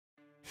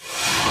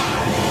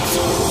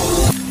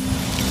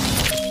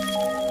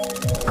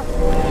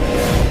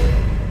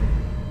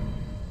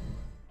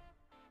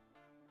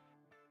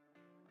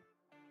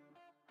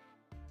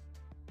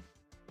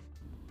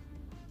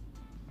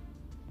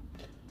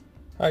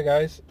Hi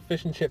guys,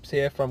 Fish and Chips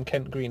here from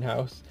Kent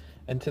Greenhouse,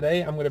 and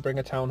today I'm going to bring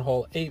a Town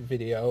Hall 8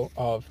 video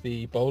of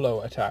the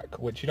BoLo attack,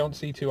 which you don't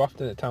see too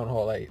often at Town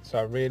Hall 8, so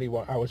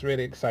I was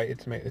really excited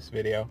to make this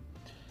video.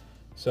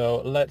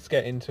 So let's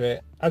get into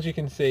it. As you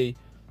can see,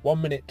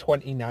 1 minute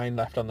 29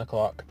 left on the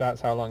clock.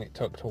 That's how long it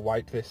took to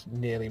wipe this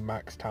nearly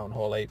max Town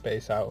Hall 8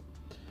 base out.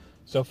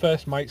 So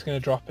first Mike's going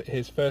to drop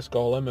his first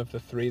golem of the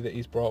 3 that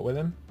he's brought with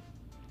him,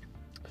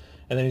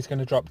 and then he's going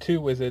to drop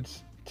 2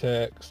 wizards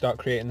to start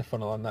creating the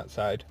funnel on that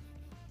side.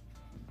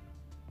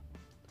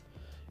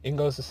 In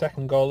goes the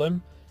second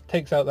golem,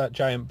 takes out that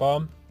giant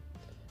bomb,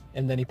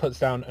 and then he puts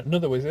down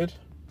another wizard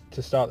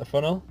to start the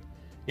funnel.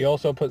 He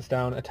also puts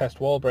down a test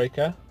wall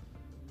breaker,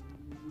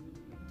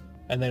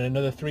 and then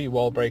another 3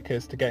 wall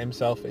breakers to get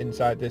himself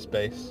inside this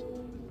base.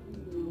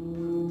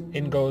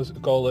 In goes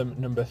golem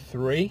number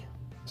 3.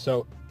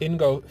 So in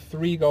go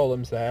 3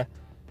 golems there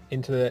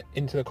into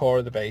the core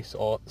of the base,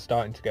 or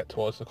starting to get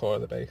towards the core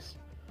of the base.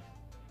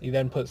 He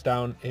then puts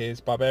down his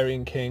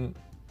barbarian king,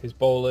 his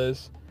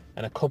bowlers,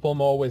 and a couple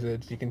more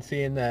wizards. You can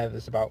see in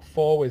there's about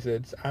 4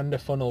 wizards and a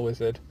funnel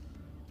wizard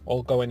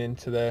all going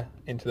into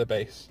the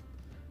base.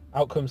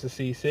 Out comes the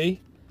CC,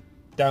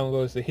 down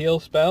goes the heal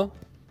spell,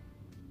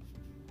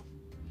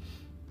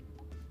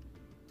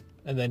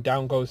 and then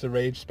down goes the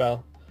rage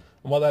spell.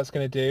 And what that's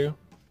going to do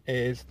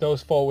is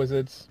those 4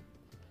 wizards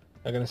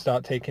are going to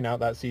start taking out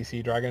that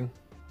CC dragon,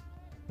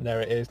 and there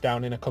it is,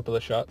 down in a couple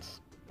of shots.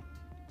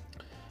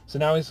 So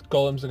now his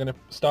golems are going to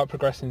start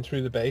progressing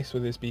through the base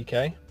with his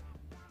BK.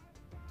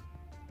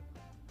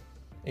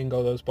 In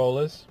go those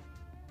bowlers,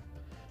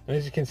 and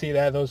as you can see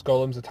there, those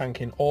golems are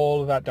tanking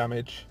all of that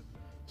damage.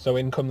 So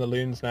in come the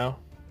loons now.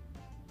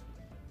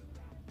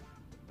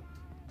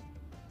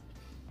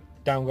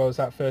 Down goes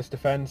that first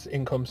defense,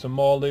 in come some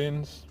more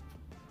loons.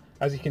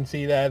 As you can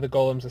see there, the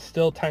golems are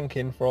still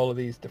tanking for all of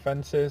these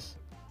defenses.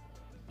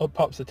 Up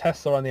pops the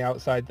Tesla on the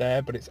outside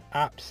there, but it's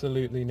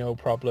absolutely no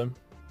problem.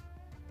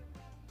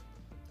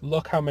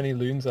 Look how many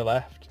loons are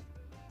left,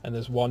 and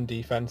there's 1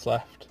 defense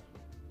left.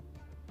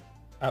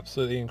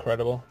 Absolutely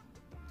incredible.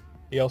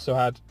 He also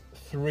had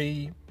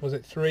 3,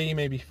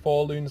 maybe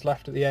 4 loons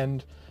left at the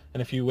end,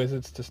 and a few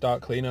wizards to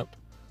start cleanup.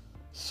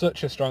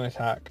 Such a strong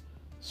attack.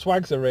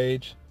 Swags a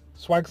rage,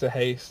 swags a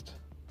haste,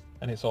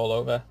 and it's all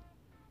over.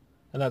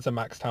 And that's a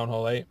max Town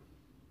Hall 8.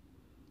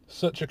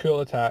 Such a cool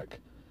attack,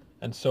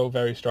 and so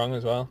very strong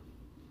as well.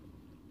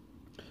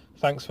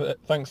 Thanks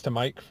to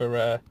Mike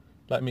for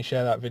letting me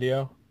share that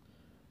video.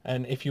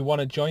 And if you want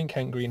to join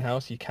Kent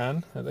Greenhouse, you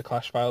can at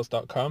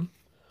theclashfiles.com.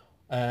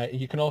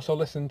 You can also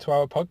listen to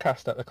our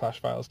podcast at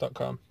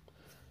theclashfiles.com.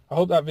 I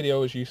hope that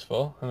video was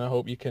useful, and I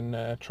hope you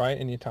can try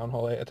it in your Town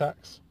Hall 8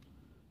 attacks.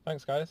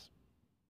 Thanks guys.